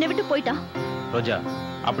நிமிஷமே என்னை விட்டு போயிட்டான். ரோஜா,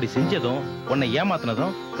 அப்படி செஞ்சதும் உன்னை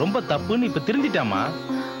ஏமாத்தினதும் ரொம்ப தப்புன்னு இப்ப திருந்திட்டாமா.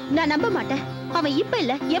 நான் நம்ப மாட்டேன். அவன் இப்ப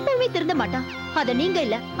இல்ல, எப்பவுமே திருந்த மாட்டான். அத நீங்க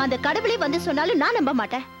இல்ல, அந்த கடவுளே வந்து சொன்னாலும் நான் நம்ப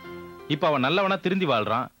மாட்டேன். இப்ப அவன் நல்லவனா திருந்தி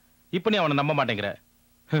வாழ்றான். இப்ப நீ அவனை நம்ப மாட்டேங்கிற.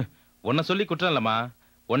 உன்னை சொல்லி குற்றம் இல்லம்மா.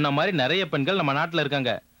 உன்ன மாதிரி நிறைய பெண்கள் நம்ம நாட்டுல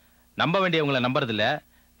இருக்காங்க. நம்ப வேண்டியவங்களை நம்புறது இல்ல,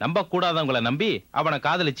 நம்ப கூடாதவங்களை நம்பி அவனை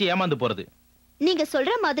காதலிச்சு ஏமாந்து போறது. நீங்க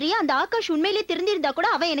சொல்ற மாதிரியே அந்த ஆகாஷ் உண்மையிலே திருந்தி இருந்தா கூட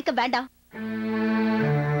அவன் எனக்கு வேண்டாம்.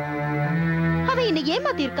 அவன் என்ன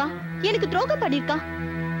ஏமாத்தி இருக்கான், எனக்கு துரோகம் பண்ணிருக்கான்.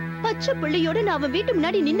 பச்சை பிள்ளையோட நான் அவன் வீட்டு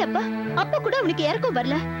முன்னாடி நின்னப்ப அப்ப கூட அவனுக்கு இறக்கம்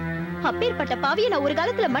வரல. அப்பேற்பட்ட பாவியை நான் ஒரு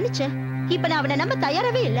காலத்துல மன்னிச்சேன். இப்ப நான் அவனை நம்ப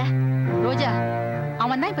தயாராவே இல்ல. ரோஜா,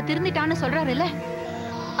 அவன் தான் இப்ப திருந்திட்டான்னு சொல்றாரு இல்ல?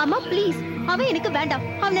 அம்மா ப்ளீஸ், அவன் எனக்கு வேண்டாம்.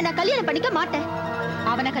 அவனை நான் கல்யாணம் பண்ணிக்க மாட்டேன்.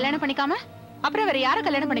 அவனை கல்யாணம் பண்ணிக்காம அப்புறம் வேற யார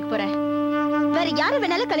கல்யாணம் பண்ணிக்க போற? வேற யார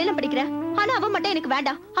வேணாலும் கல்யாணம் பண்ணிக்கிறேன். ஆனா அவன் மட்டும் எனக்கு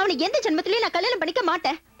வேண்டாம். அவனை எந்த ஜென்மத்திலயும் நான் கல்யாணம் பண்ணிக்க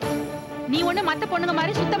மாட்டேன். நீ ஒண்ணு மத்த பொண்ணுங்க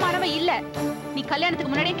மாதிரி சுத்தமானவ இல்ல. நீ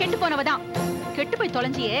கல்யாணத்துக்கு முன்னாடியே கெட்டு போனவதான். கெட்டு போய்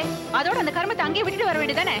தொலைஞ்சியே, அதோட அந்த கர்மத்தை அங்கேயே விட்டுட்டு வர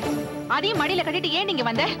வேண்டியதானே? அதையும் மடியில கட்டிட்டு ஏன் நீங்க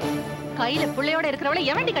வந்த? கையில புள்ளையோட இருக்கிறவளை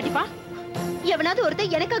எவன்டி கட்டிப்பா? எவனாவது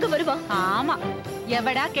ஒருத்தன் எனக்காக வருவான். ஆமா,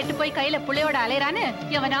 எவடா கெட்டு போய் கையில புள்ளையோட அலையறான்னு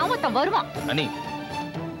எவனாவது ஒருத்தன் வருவான். அண்ணி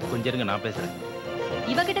கொஞ்சம் இருங்க, நான் பேசுறேன்.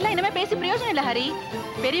 இவகிட்ட எல்லாம் இனிமே பேசி பிரயோஜனம் இல்ல ஹரி.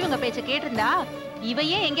 பெரியவங்க பேச்ச கேட்டிருந்தா இவ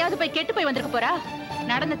ஏன் எங்கேயாவது போய் கெட்டு போய் வந்திருக்க போறா?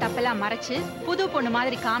 நடந்த தப்பெல்லாம் மறைச்சு புது பொண்ணு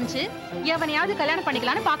மாதிரி காமிச்சு எவனையாவது கல்யாணம்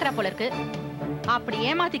பண்ணிக்கலாம்னு பாக்குறா போல இருக்கு. அப்படி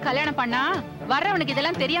ஏமாத்தி கல்யாணம் பண்ணா வர்றவனுக்கு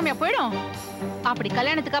இதெல்லாம் தெரியாம போயிடும். அப்படி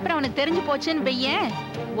கல்யாணத்துக்கு அப்புறம் அவனுக்கு தெரிஞ்சு போச்சுன்னு வெய்யேன்,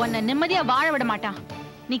 உன்னை நிம்மதியா வாழ விட மாட்டான்.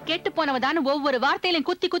 நீ கெட்டு போனவதான்னு ஒவ்வொரு வார்த்தையிலும்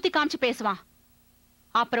குத்தி குத்தி காமிச்சு பேசுவான்.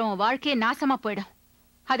 அப்புறம் உன் வாழ்க்கையே நாசமா போயிடும்.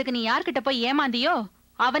 அதுக்கு நீ யார்கிட்ட போய் ஏமாந்தியோ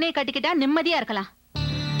அவனே கட்டிக்கிட்டா நிம்மதியா இருக்கலாம்.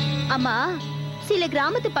 அம்மா, சில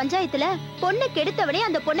கிராமத்து பஞ்சாயத்துல பொண்ணை கெடுத்தவனே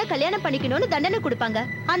அந்த பொண்ணை கல்யாணம் பண்ணிக்கணும்னு தண்டனை கொடுப்பாங்க.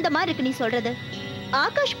 அந்த மாதிரி இருக்கு நீ சொல்றது.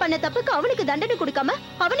 ஆகாஷ் பண்ண தப்புக்கு அவனுக்கு தண்டனை கொடுக்காம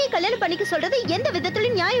அவனே கல்யாணம் பண்ணிக்க சொல்றது எந்த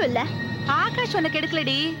விதத்திலும் நியாயம் இல்ல. ஆகாஷ் உன்னை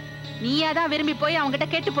கெடுக்கலடி, நீயாதான் விரும்பி போய் அவன்கிட்ட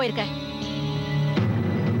கெட்டு போயிருக்க.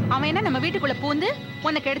 அவன் என்ன நம்ம வீட்டுக்குள்ள பூந்து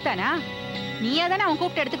உன்னை கெடுத்தானா? நீயாதானே அவன்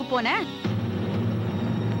கூப்பிட்ட இடத்துக்கு போன.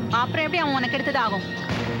 அப்புறம் எப்படி அவன் உனக்கு கெடுத்தது ஆகும்?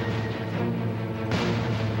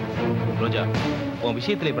 ரோஜா, உன்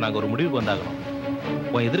விஷயத்துல இப்ப நாங்க ஒரு முடிவுக்கு வந்தாகணும்.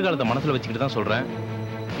 உன் எதிர்காலத்தை மனசுல வச்சுக்கிட்டு தான் சொல்றேன்.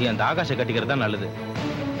 நீ அந்த ஆகாஷை கட்டிக்கிறது தான் நல்லது.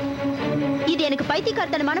 இது எனக்கு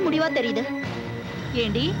பைத்தியக்காரத்தனமான முடிவா தெரியுது.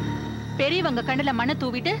 ஏண்டி, பெரியவங்க கண்ணுல மண்ணை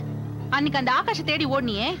தூவிட்டு அன்னைக்கு அந்த ஆகாஷை தேடி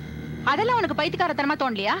ஓடுனியே, அதெல்லாம் உனக்கு பைத்தியக்காரத்தனமா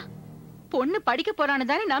தோணலையா? பொண்ணு படிக்க போறான்னு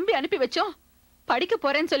தானே நம்பி அனுப்பி வச்சோம். படிக்க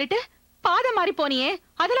போறேன்னு சொல்லிட்டு பாதம் மாறி போனியே,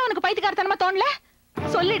 அதெல்லாம் உனக்கு பைத்தியக்காரத்தனமா தோணல?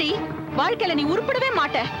 சொல்லுடி, வாழ்க்கையில நீ உருப்படவே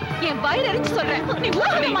மாட்ட. என் வயிறு எரிஞ்சு சொல்றேன், நீ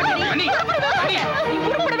உருப்படவே மாட்ட. நீ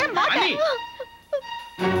உருப்படவே மாட்ட.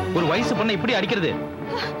 ஒரு வயசு பொண்ணை இப்படி அடிக்கிறது?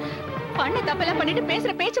 பண்ண தப்பெல்லாம் பண்ணிட்டு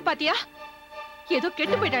பேசுற பேச்சு பாத்தியா? ஏதோ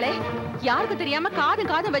கெட்டு போயிட்டாளே. யாருக்கு தெரியாம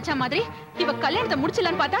காதம் வச்ச மாதிரி இவ கல்யாணத்தை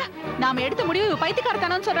முடிச்சலான்னு பார்த்தா நாம எடுத்த முடிவு இவ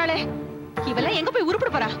பைத்தியக்காரத்தானு சொல்றாளே. இவெல்லாம் எங்க போய்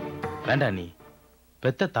உருப்பிட போறா? வேண்டா நீ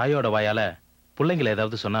பெத்த தாயோட வாயால பிள்ளைங்களை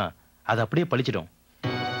ஏதாவது சொன்னா அது அப்படியே பழிச்சிடும்.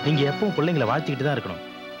 நீங்க எப்பவும் பிள்ளைங்களை வாழ்த்திக்கிட்டு தான் இருக்கணும்.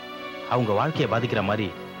 அவங்க வாழ்க்கையை பாதிக்கிற மாதிரி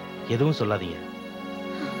எதுவும் சொல்லாதீங்க.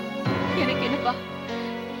 எனக்கு என்னப்பா,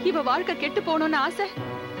 இவ வாழ்க்கை கெட்டு போகணும்னு ஆசை.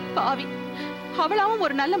 பாவி, அவளாவும்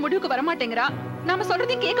ஒரு நல்ல முடிவுக்கு வரமாட்டேங்கிறா. நாம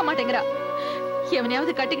சொல்றதையும் கேட்க மாட்டேங்கிறா.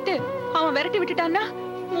 எவனையாவது கட்டிக்கிட்டு அவன் விரட்டி விட்டுட்டான்னா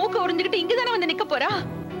மூக்க உறிஞ்சுக்கிட்டு இங்கதானே வந்து நிக்க போறா.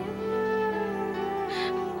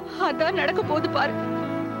 அதான் நடக்க போகுது பாரு.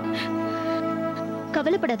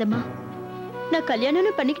 கவலைப்படாதம்மா, நான்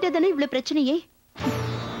கல்யாணம் பண்ணிக்கிட்டே தானே இவ்வளவு பிரச்சனையே.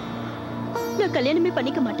 நான் கல்யாணமே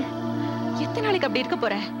பண்ணிக்க மாட்டேன். எத்தனை நாளைக்கு அப்படி இருக்க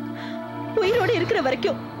போற? உயிரோட இருக்கிற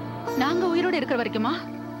வரைக்கும். நாங்க உயிரோட இருக்கிற வரைக்குமா?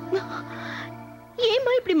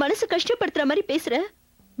 ஏமா இப்படி மனசு கஷ்டப்படுத்துற மாதிரி பேசுற?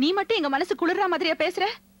 நீ மட்டும் எங்க மனசு குளிர்ற மாதிரியா பேசுற?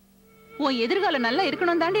 உன் எதிர்காலம் நல்லா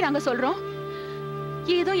இருக்கணும் தாண்டி நாங்க சொல்றோம்.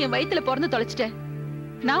 ஏதோ என் வயித்துல பிறந்து தொலைச்சிட்ட.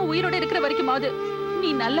 நான் உயிரோட இருக்கிற வரைக்குமாவது நீ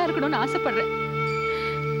நல்லா இருக்கணும்னு ஆசைப்படுறேன்.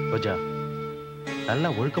 ரோஜா, நல்ல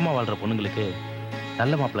ஒழுக்கமா வாழ்ற பொண்ணுங்களுக்கு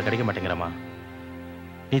நல்ல மாப்பிள்ள கிடைக்க மாட்டேங்கிறமா.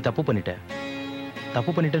 நீ தப்பு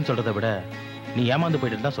பண்ணிட்டேன்னு சொல்றதை விட நீ ஏமாந்து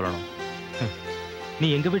போயிட்டு தான் சொல்லணும். நீ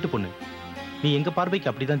எங்க வீட்டு பொண்ணு, நீ எங்க பார்வைக்கு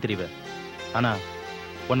அப்படிதான் தெரிவ. ஆனா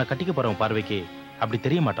உன்னை கட்டிக்க போறவன் பார்வைக்கு அப்படி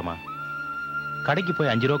தெரிய மாட்டோமா. கடைக்கு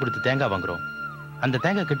போய் 5 ரூபா கொடுத்து தேங்காய் வாங்குறோம். அந்த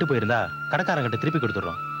தேங்காய் கெட்டு போயிருந்தா கடைக்காரங்கிட்ட திருப்பி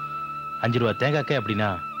கொடுத்துடுறோம். 5 ரூபா தேங்காய்க்கே அப்படின்னா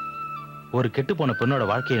ஒரு கெட்டு போன பெண்ணோட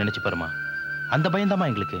வாழ்க்கையை நினைச்சு பாருமா. அந்த பயந்தாமா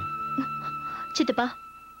எங்களுக்கு. சித்தப்பா,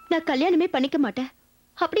 நான் கல்யாணமே பண்ணிக்க மாட்டேன்.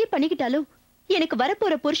 அப்படியே பண்ணிக்கிட்டாலும் எனக்கு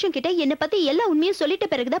வரப்போற புருஷன் கிட்ட என்ன பத்தி எல்லா உண்மையும் சொல்லிட்ட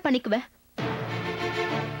பிறகுதான் பண்ணிக்குவேன்.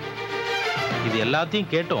 இது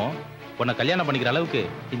எல்லாத்தையும் கேட்டோம் உன்னை கல்யாணம் பண்ணிக்கிற அளவுக்கு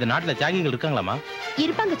இந்த நாட்டுல தியாகிகள் இருக்காங்களாமா?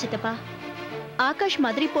 இருப்பாங்க சித்தப்பா. ஆகாஷ்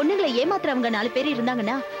மாதிரி பொண்ணுங்களை ஏமாத்துறவங்க 4 பேர்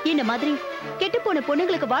இருந்தாங்கன்னா என்ன மாதிரி கெட்டு போன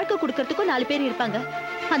பொண்ணுங்களுக்கு வாழ்க்கை கொடுக்கறதுக்கும் 4 பேர் இருப்பாங்க.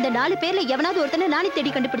 அந்த 4 பேர்ல எவனாவது ஒருத்தனை நானே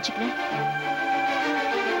தேடி கண்டுபிடிச்சுக்கிறேன்.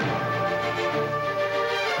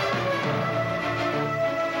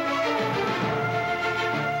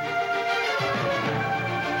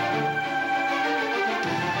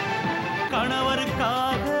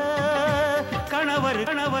 கணவருக்காக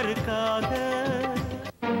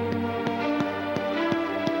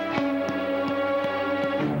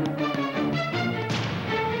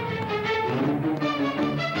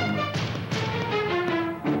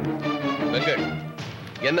வெங்கட்,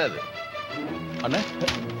 என்னது? அண்ணா,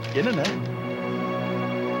 என்னண்ணா?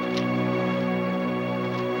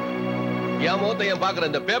 என் முகத்தை ஏன்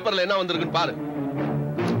பாக்குற? இந்த பேப்பர்ல என்ன வந்திருக்குன்னு பாரு.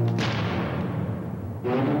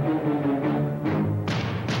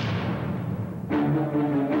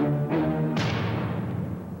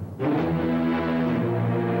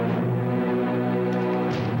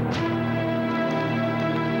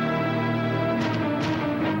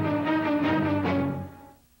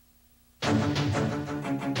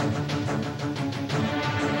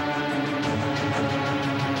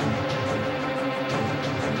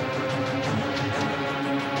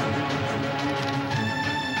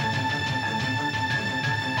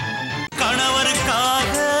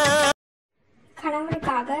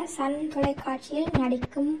 கணவருக்காக சன் தொலைக்காட்சியில்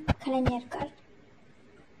நடிக்கும் கலைஞர்கள்: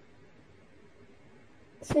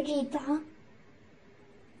 சுஜிதா,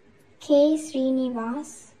 கே.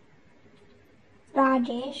 ஸ்ரீனிவாஸ்,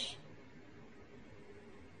 ராஜேஷ்,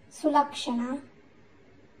 சுலக்ஷனா,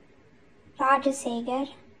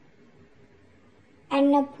 ராஜசேகர்,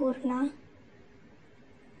 அன்னபூர்ணா,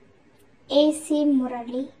 ஏசி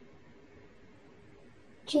முரளி,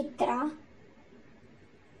 சித்ரா,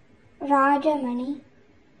 ராஜமணி,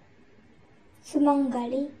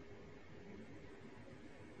 சுமங்கலி,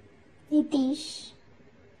 நிதிஷ்,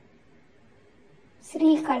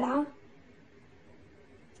 ஸ்ரீகலா,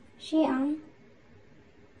 ஷியாம்,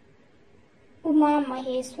 உமா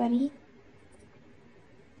மகேஸ்வரி,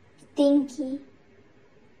 திங்கி,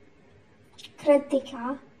 கிருத்திகா,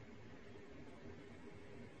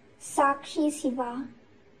 சாக்ஷி சிவா,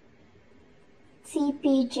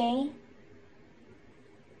 சிபிஜே,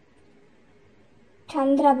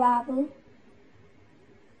 சந்திரபாபு,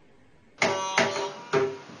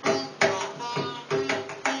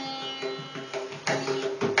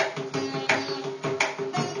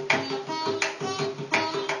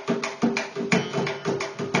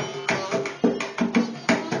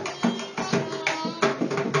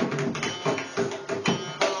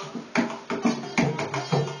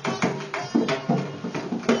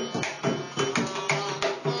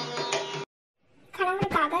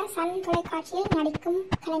 கணவருக்காக சன் தொலைக்காட்சியில் நடிக்கும்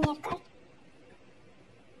கலைஞர்கள்: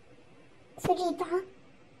 Sujitha,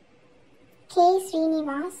 K.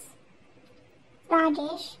 Srinivas,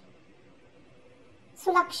 Rajesh,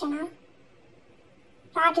 Sulakshana,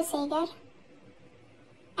 Rajasekar,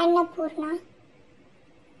 Annapurna,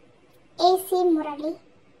 AC Murali,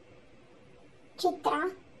 Chitra,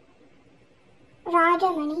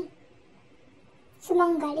 Rajamani,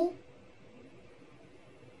 Sumangali,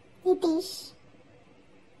 Nitish,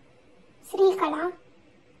 Srikala,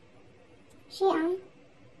 Shyam,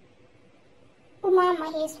 Uma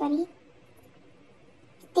Maheswari,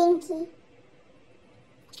 திங்கி,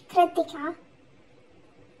 Kiruthika,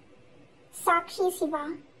 Sakshi Siva,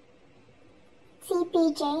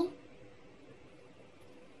 CBJ,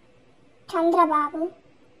 Chandrababu,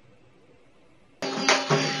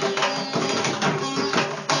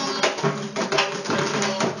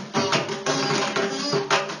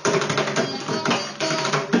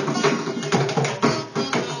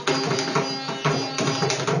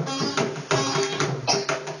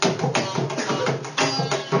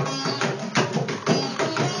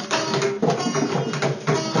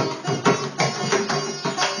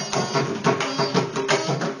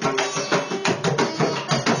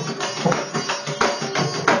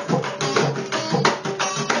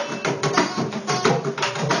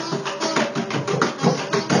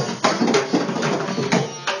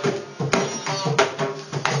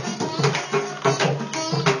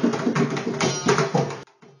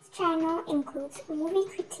 channel includes movie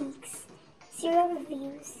critiques, serial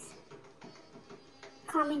reviews,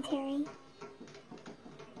 commentary,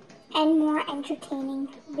 and more entertaining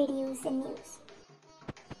videos and news.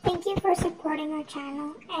 Thank you for supporting our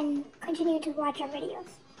channel and continue to watch our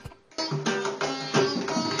videos.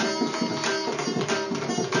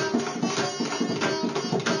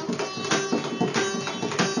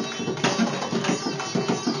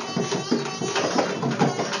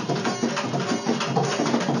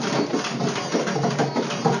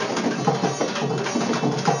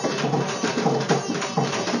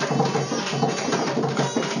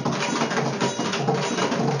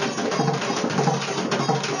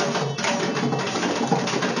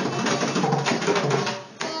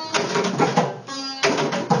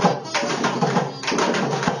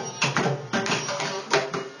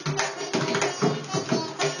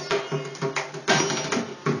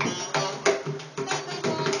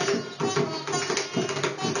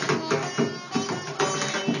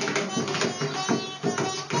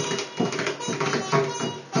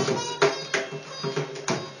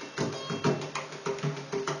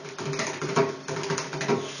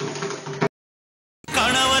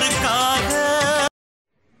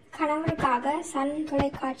 கணவருக்காக Sun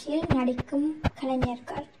தொலைக்காட்சியில் நடிக்கும்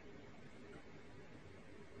கலைஞர்கள்: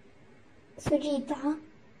 Sujitha,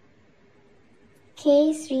 K.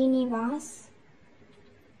 Srinivas,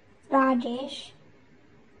 Rajesh,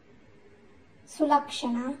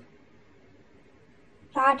 Sulakshana,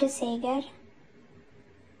 Rajasekar,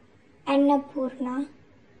 Annapurna,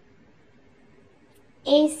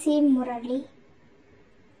 AC Murali,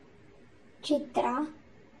 Chitra,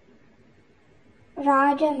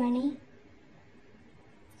 Rajamani,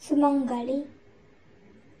 சுமங்கலி,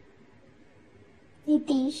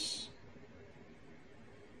 Nitish,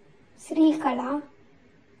 Srikala,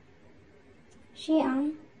 Shyam,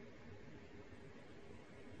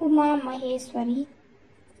 Uma Maheswari,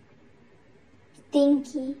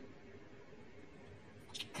 திங்கி,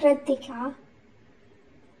 Kiruthika,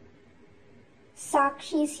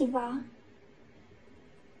 Sakshi Siva,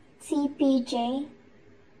 CBJ,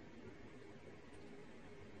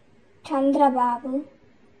 Chandrababu,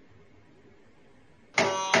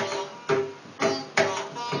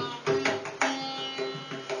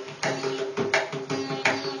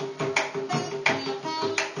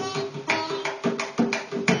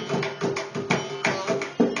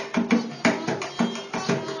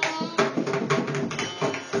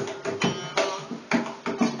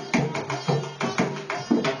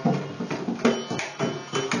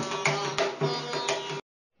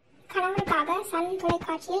 கணவருக்காக Sun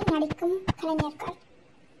தொலைக்காட்சியில் நடிக்கும் கலைஞர்கள்: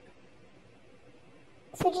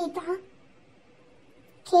 Sujitha,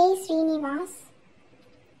 K. Srinivas,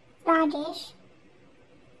 Rajesh,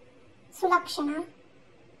 Sulakshana,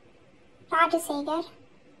 Rajasekar,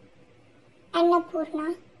 Annapurna,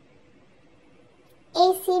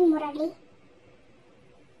 AC Murali,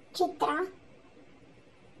 Chitra,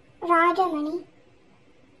 Rajamani,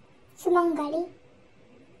 Sumangali,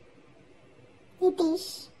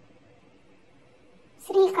 Nitish,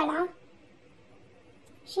 Srikala,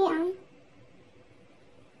 Shyam,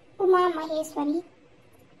 Uma Maheswari,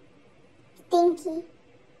 திங்கி,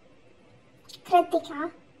 Kiruthika,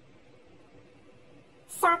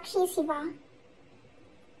 Sakshi Siva,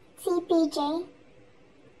 CBJ,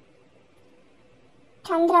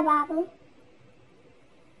 Chandrababu.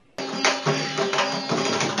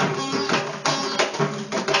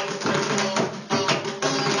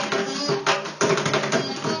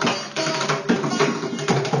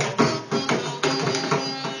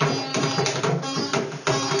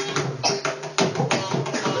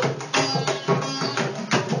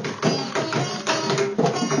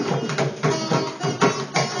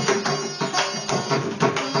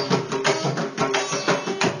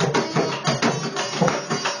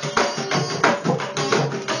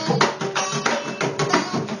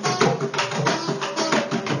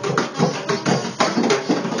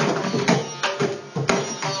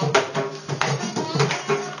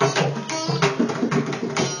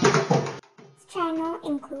 channel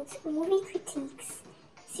includes movie critiques,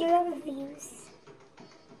 serial reviews,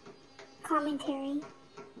 commentary,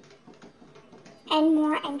 and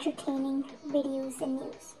more entertaining videos and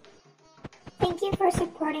news. Thank you for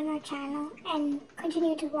supporting our channel and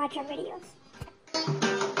continue to watch our videos.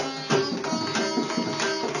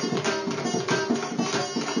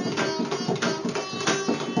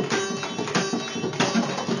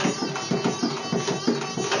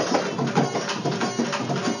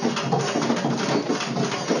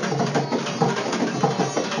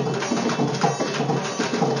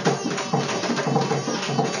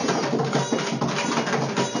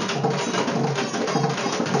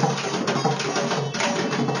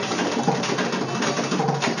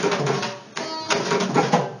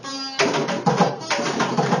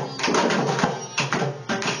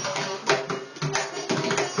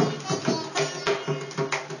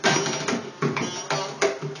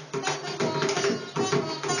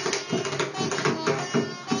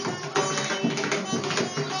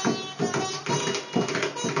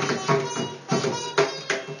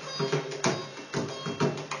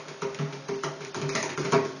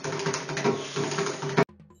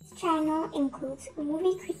 Channel includes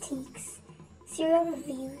movie critiques, serial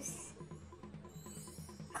reviews,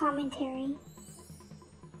 commentary,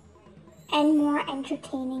 and more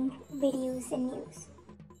entertaining videos and news.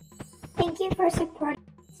 Thank you for supporting.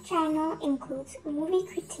 This channel includes movie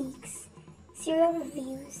critiques, serial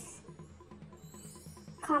reviews,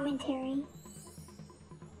 commentary,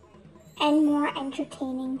 and more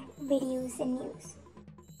entertaining videos and news.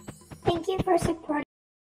 Thank you for supporting.